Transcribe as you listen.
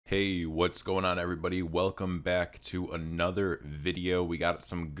Hey, what's going on, everybody? Welcome back to another video. We got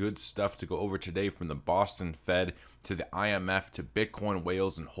some good stuff to go over today, from the Boston Fed to the IMF to Bitcoin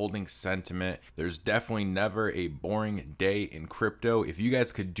whales and holding sentiment. There's definitely never a boring day in crypto. If you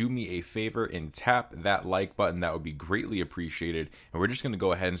guys could do me a favor and tap that like button, that would be greatly appreciated. And we're just going to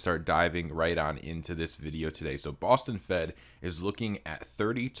go ahead and start diving right on into this video today. So Boston Fed is looking at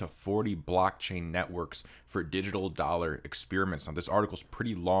 30 to 40 blockchain networks for digital dollar experiments. Now, this article is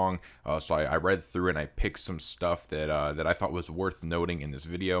pretty long, so I read through and I picked some stuff that I thought was worth noting in this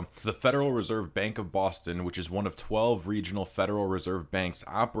video. The Federal Reserve Bank of Boston, which is one of 12 regional Federal Reserve banks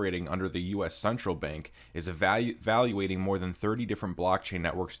operating under the U.S. Central Bank, is evaluating more than 30 different blockchain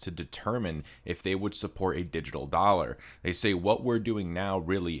networks to determine if they would support a digital dollar. They say what we're doing now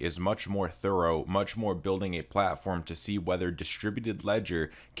really is much more thorough, much more building a platform to see whether distributed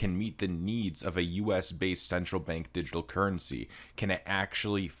ledger can meet the needs of a US-based central bank digital currency. Can it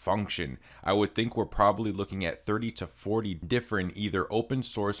actually function? I would think we're probably looking at 30 to 40 different either open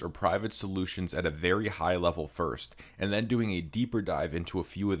source or private solutions at a very high level first, and then doing a deeper dive into a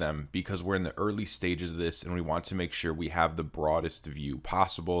few of them because we're in the early stages of this and we want to make sure we have the broadest view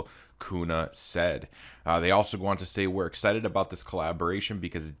possible, Kuna said. They also go on to say, we're excited about this collaboration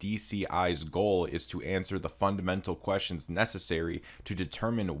because DCI's goal is to answer the fundamental questions necessary to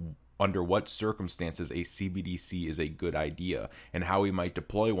determine under what circumstances a CBDC is a good idea and how we might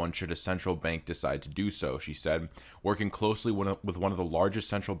deploy one should a central bank decide to do so. She said, working closely with one of the largest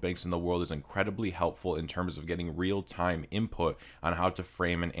central banks in the world is incredibly helpful in terms of getting real-time input on how to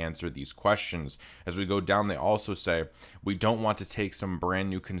frame and answer these questions. As we go down, they also say, we don't want to take some brand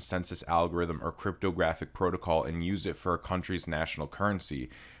new consensus algorithm or cryptographic protocol and use it for a country's national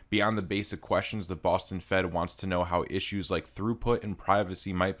currency. Beyond the basic questions, the Boston Fed wants to know how issues like throughput and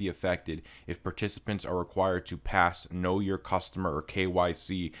privacy might be affected if participants are required to pass Know Your Customer or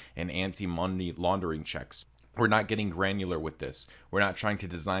KYC and anti-money laundering checks. We're not getting granular with this. We're not trying to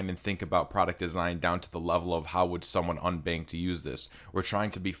design and think about product design down to the level of how would someone unbanked use this. We're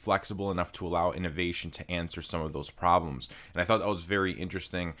trying to be flexible enough to allow innovation to answer some of those problems. And I thought that was very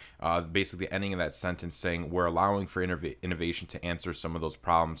interesting. Basically, the ending of that sentence saying we're allowing for innovation to answer some of those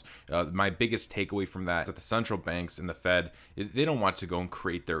problems. My biggest takeaway from that is that the central banks and the Fed, they don't want to go and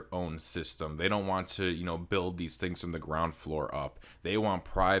create their own system. They don't want to, build these things from the ground floor up. They want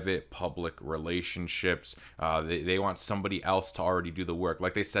private-public relationships. They want somebody else to already do the work.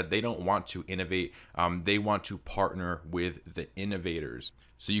 Like they said, they don't want to innovate. They want to partner with the innovators.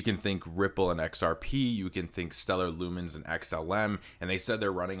 So you can think Ripple and XRP, you can think Stellar, Lumens, and XLM, and they said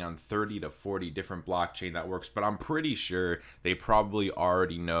they're running on 30 to 40 different blockchain networks, but I'm pretty sure they probably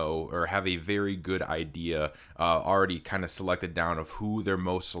already know or have a very good idea already kind of selected down of who they're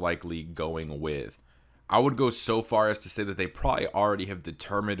most likely going with. I would go so far as to say that they probably already have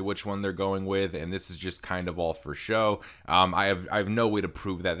determined which one they're going with, and this is just kind of all for show. I have no way to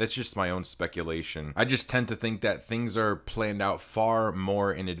prove that. That's just my own speculation. I just tend to think that things are planned out far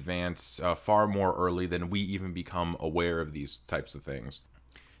more in advance, far more early than we even become aware of these types of things.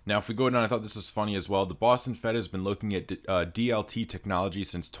 Now, if we go down, I thought this was funny as well. The Boston Fed has been looking at DLT technology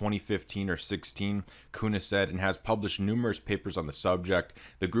since 2015 or 16, Kuna said, and has published numerous papers on the subject.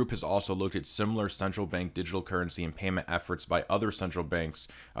 The group has also looked at similar central bank digital currency and payment efforts by other central banks.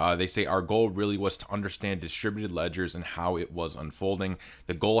 They say our goal really was to understand distributed ledgers and how it was unfolding.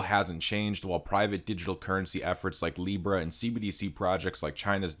 The goal hasn't changed. While private digital currency efforts like Libra and CBDC projects like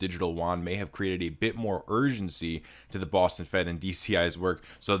China's digital yuan may have created a bit more urgency to the Boston Fed and DCI's work,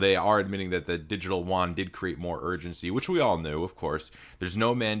 so they are admitting that the digital yuan did create more urgency, which we all knew, of course. There's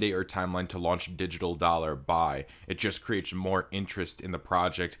no mandate or timeline to launch digital dollar buy. It just creates more interest in the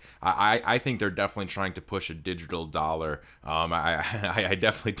project. I think they're definitely trying to push a digital dollar. I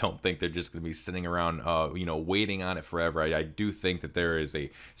definitely don't think they're just going to be sitting around, waiting on it forever. I do think that there is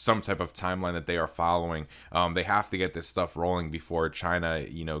some type of timeline that they are following. They have to get this stuff rolling before China,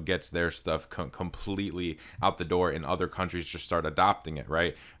 gets their stuff completely out the door and other countries just start adopting it,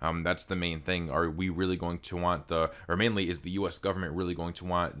 right? That's the main thing. Are we really going to want or mainly is the US government really going to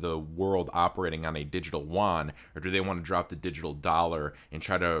want the world operating on a digital yuan, or do they want to drop the digital dollar and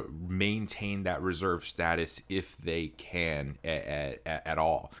try to maintain that reserve status if they can at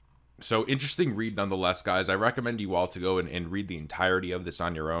all? So interesting read nonetheless, guys. I recommend you all to go and read the entirety of this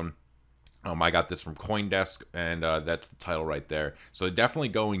on your own. I got this from CoinDesk, and that's the title right there. So definitely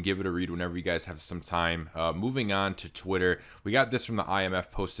go and give it a read whenever you guys have some time. Moving on to Twitter, we got this from the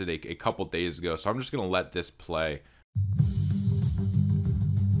IMF, posted a couple days ago, so I'm just going to let this play.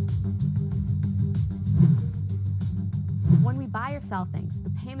 When we buy or sell things, the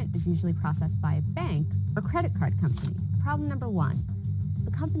payment is usually processed by a bank or credit card company. Problem number one, the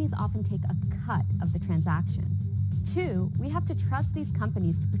the companies often take a cut of the transaction. 2, we have to trust these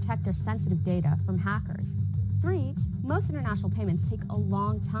companies to protect our sensitive data from hackers. 3, most international payments take a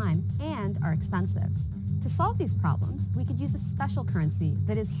long time and are expensive. To solve these problems, we could use a special currency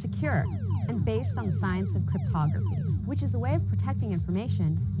that is secure and based on the science of cryptography, which is a way of protecting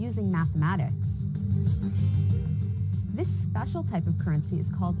information using mathematics. This special type of currency is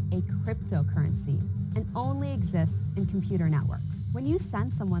called a cryptocurrency and only exists in computer networks. When you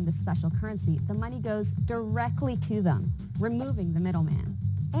send someone this special currency, the money goes directly to them, removing the middleman.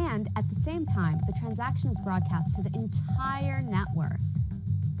 And at the same time, the transaction is broadcast to the entire network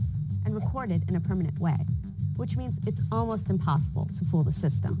and recorded in a permanent way, which means it's almost impossible to fool the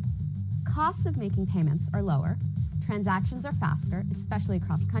system. Costs of making payments are lower, transactions are faster, especially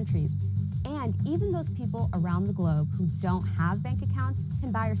across countries, and even those people around the globe who don't have bank accounts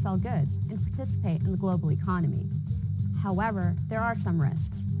can buy or sell goods and participate in the global economy. However, there are some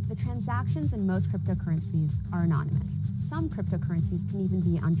risks. The transactions in most cryptocurrencies are anonymous. Some cryptocurrencies can even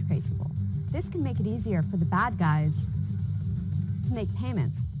be untraceable. This can make it easier for the bad guys to make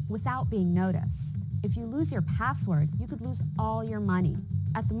payments without being noticed. If you lose your password, you could lose all your money.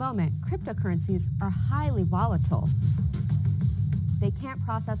 At the moment, cryptocurrencies are highly volatile. They can't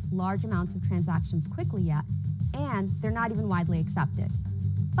process large amounts of transactions quickly yet, and they're not even widely accepted.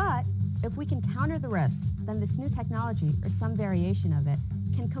 But if we can counter the risks, then this new technology, or some variation of it,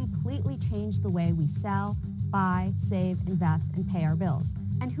 can completely change the way we sell, buy, save, invest, and pay our bills.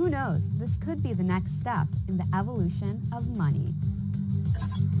 And who knows, this could be the next step in the evolution of money.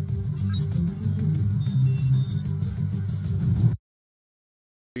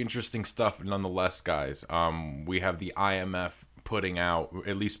 Interesting stuff nonetheless, guys. We have the IMF putting out,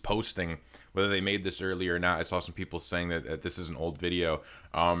 at least posting, whether they made this earlier or not. I saw some people saying that this is an old video,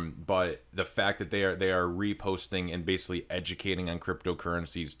 but the fact that they are reposting and basically educating on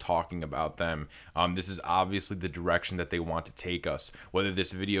cryptocurrencies, talking about them, this is obviously the direction that they want to take us. Whether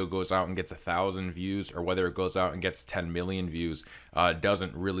this video goes out and gets 1,000 views or whether it goes out and gets 10 million views,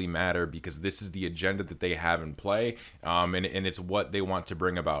 doesn't really matter, because this is the agenda that they have in play, and it's what they want to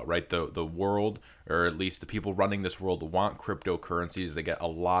bring about, right? The world, or at least the people running this world, want cryptocurrencies. They get a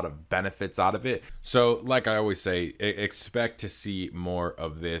lot of benefits out of it. So like I always say, expect to see more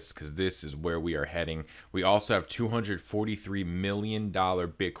of this, because this is where we are heading. We also have $243 million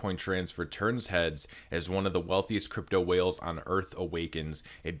Bitcoin transfer turns heads as one of the wealthiest crypto whales on earth awakens.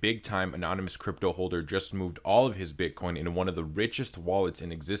 A big time anonymous crypto holder just moved all of his Bitcoin in one of the richest wallets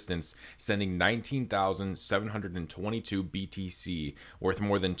in existence, sending 19,722 BTC, worth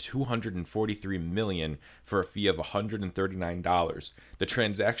more than $243 million, for a fee of $139. The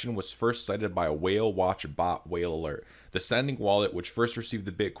transaction was first cited by a Whale Watch bot Whale Alert. The sending wallet, which first received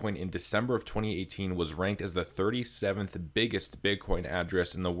the Bitcoin in December of 2018, was ranked as the 37th biggest Bitcoin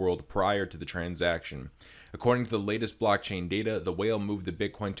address in the world prior to the transaction. According to the latest blockchain data, the whale moved the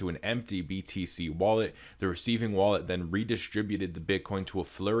Bitcoin to an empty BTC wallet. The receiving wallet then redistributed the Bitcoin to a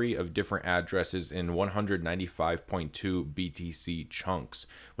flurry of different addresses in 195.2 BTC chunks,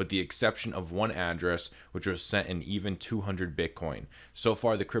 with the exception of one address, which was sent in even 200 Bitcoin. So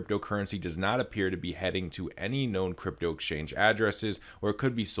far, the cryptocurrency does not appear to be heading to any known crypto exchange addresses, or it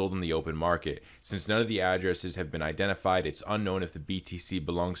could be sold in the open market. Since none of the addresses have been identified, it's unknown if the BTC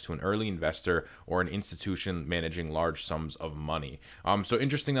belongs to an early investor or an institution managing large sums of money. So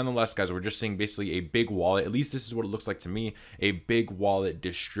interesting nonetheless, guys. We're just seeing basically a big wallet, at least this is what it looks like to me, a big wallet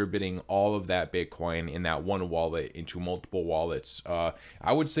distributing all of that Bitcoin in that one wallet into multiple wallets. I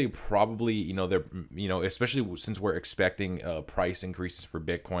would say probably, they're, especially since we're expecting price increases for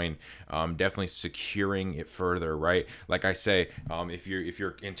Bitcoin, definitely securing it further, right? Like I say, if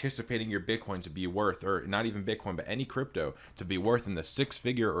you're anticipating your Bitcoin to be worth, or not even Bitcoin, but any crypto to be worth in the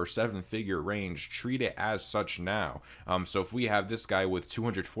 6-figure or 7-figure range, treat it as such now. So if we have this guy with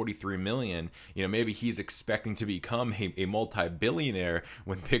 243 million, maybe he's expecting to become a multi-billionaire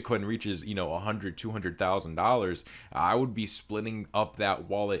when Bitcoin reaches, $100,000-$200,000. I would be splitting up that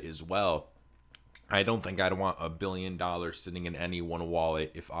wallet as well. I don't think I'd want $1 billion sitting in any one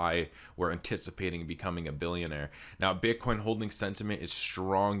wallet if I were anticipating becoming a billionaire. Now, Bitcoin holding sentiment is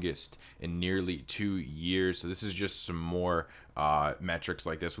strongest in nearly 2 years. So this is just some more metrics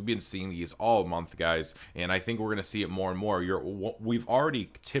like this. We've been seeing these all month, guys, and I think we're going to see it more and more. We've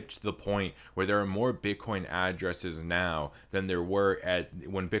already tipped to the point where there are more Bitcoin addresses now than there were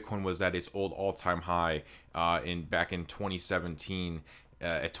when Bitcoin was at its old all-time high back in 2017.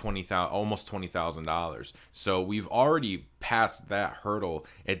 at almost $20,000. So we've already passed that hurdle.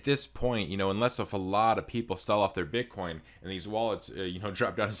 At this point, you know, unless if a lot of people sell off their Bitcoin and these wallets, you know,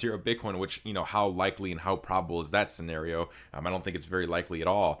 drop down to 0 Bitcoin, which, you know, how likely and how probable is that scenario? I don't think it's very likely at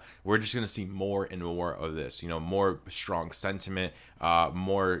all. We're just going to see more and more of this, you know, more strong sentiment,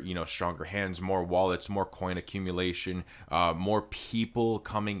 more, you know, stronger hands, more wallets, more coin accumulation, more people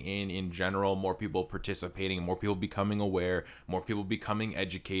coming in general, more people participating, more people becoming aware, more people becoming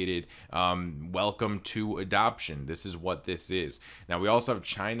educated. Welcome to adoption. This is what this is. Now, we also have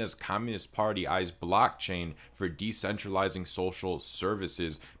China's Communist Party eyes blockchain for decentralizing social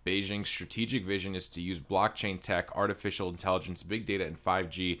services. Beijing's strategic vision is to use blockchain tech, artificial intelligence, big data, and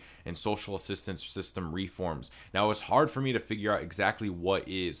 5G and social assistance system reforms. Now, it's hard for me to figure out exactly what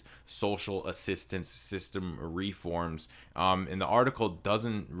is social assistance system reforms. And the article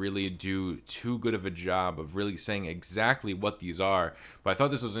doesn't really do too good of a job of really saying exactly what these are, but I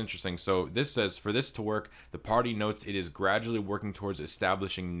thought this was interesting. So this says, for this to work, the party notes it is gradually working towards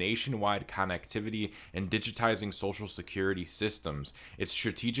establishing nationwide connectivity and digitizing social security systems. Its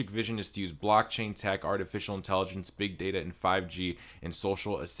strategic vision is to use blockchain tech, artificial intelligence, big data, and 5G in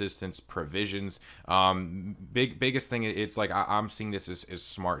social assistance provisions. Biggest thing, it's like I'm seeing this as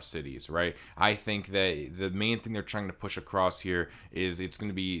smart cities, right? I think that the main thing they're trying to push across here is it's going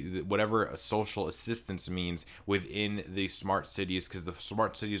to be whatever a social assistance means within the smart cities, because the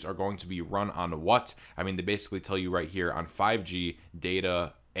smart cities are going to be run on what? I mean, they basically tell you right here on 5G,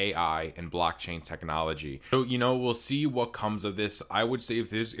 data, AI, and blockchain technology. So, you know, we'll see what comes of this. I would say if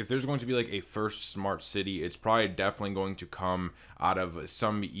there's going to be like a first smart city, it's probably definitely going to come out of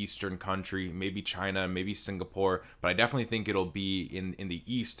some Eastern country, maybe China, maybe Singapore, but I definitely think it'll be in the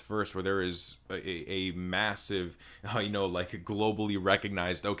East first, where there is a massive, you know, like globally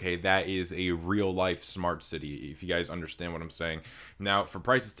recognized, okay, that is a real life smart city, if you guys understand what I'm saying. Now, for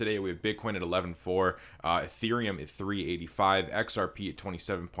prices today, we have Bitcoin at 11.4, Ethereum at 385, XRP at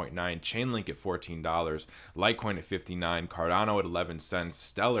 27.9, Chainlink at $14, Litecoin at 59, Cardano at 11 cents,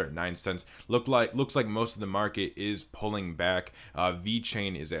 Stellar at 9 cents. Looks like most of the market is pulling back.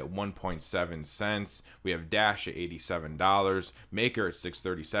 Vechain is at 1.7 cents. We have Dash at $87, Maker at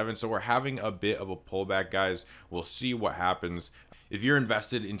 637. So we're having a bit of a pullback, guys. We'll see what happens. If you're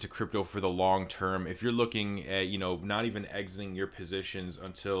invested into crypto for the long term, if you're looking at, you know, not even exiting your positions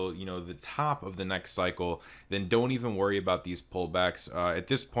until, you know, the top of the next cycle, then don't even worry about these pullbacks. At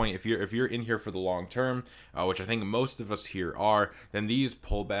this point, if you're in here for the long term, which I think most of us here are, then these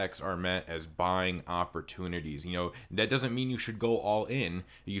pullbacks are meant as buying opportunities. You know, that doesn't mean you should go all in.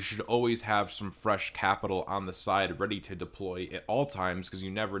 You should always have some fresh capital on the side ready to deploy at all times, because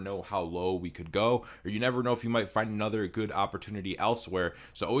you never know how low we could go, or you never know if you might find another good opportunity elsewhere.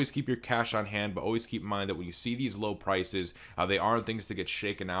 So always keep your cash on hand, but always keep in mind that when you see these low prices, they aren't things to get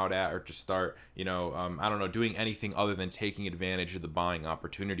shaken out at or to start, you know, I don't know, doing anything other than taking advantage of the buying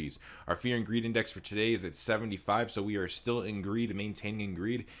opportunities. Our fear and greed index for today is at 75, so we are still in greed, maintaining in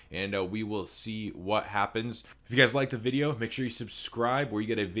greed, and we will see what happens. If you guys like the video, make sure you subscribe, where you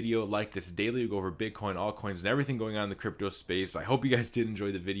get a video like this daily. We go over Bitcoin, altcoins, and everything going on in the crypto space. I hope you guys did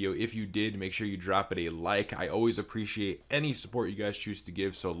enjoy the video. If you did, make sure you drop it a like. I always appreciate any support you guys choose to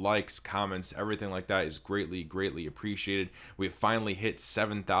give, so likes, comments, everything like that is greatly appreciated. We have finally hit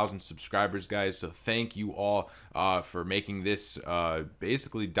 7,000 subscribers, guys, so thank you all for making this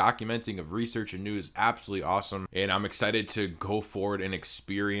basically documenting of research and news absolutely awesome, and I'm excited to go forward and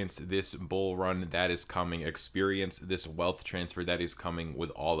experience this bull run that is coming, experience this wealth transfer that is coming with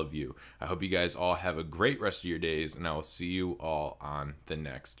all of you. I hope you guys all have a great rest of your days, and I will see you all on the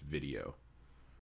next video.